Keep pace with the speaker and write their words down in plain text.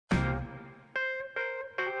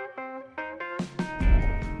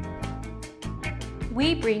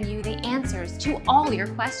we bring you the answers to all your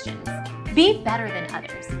questions. Be better than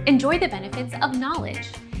others. Enjoy the benefits of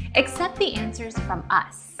knowledge. Accept the answers from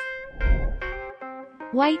us.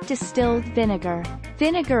 White distilled vinegar.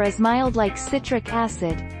 Vinegar is mild like citric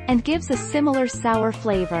acid, and gives a similar sour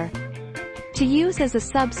flavor. To use as a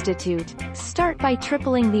substitute, start by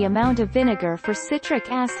tripling the amount of vinegar for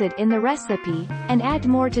citric acid in the recipe, and add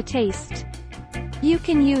more to taste. You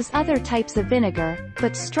can use other types of vinegar,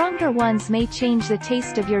 but stronger ones may change the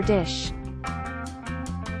taste of your dish.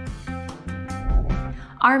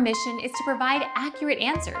 Our mission is to provide accurate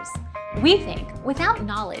answers. We think without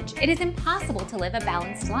knowledge, it is impossible to live a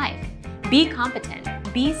balanced life. Be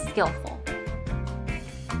competent, be skillful.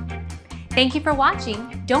 Thank you for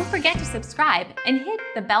watching. Don't forget to subscribe and hit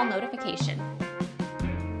the bell notification.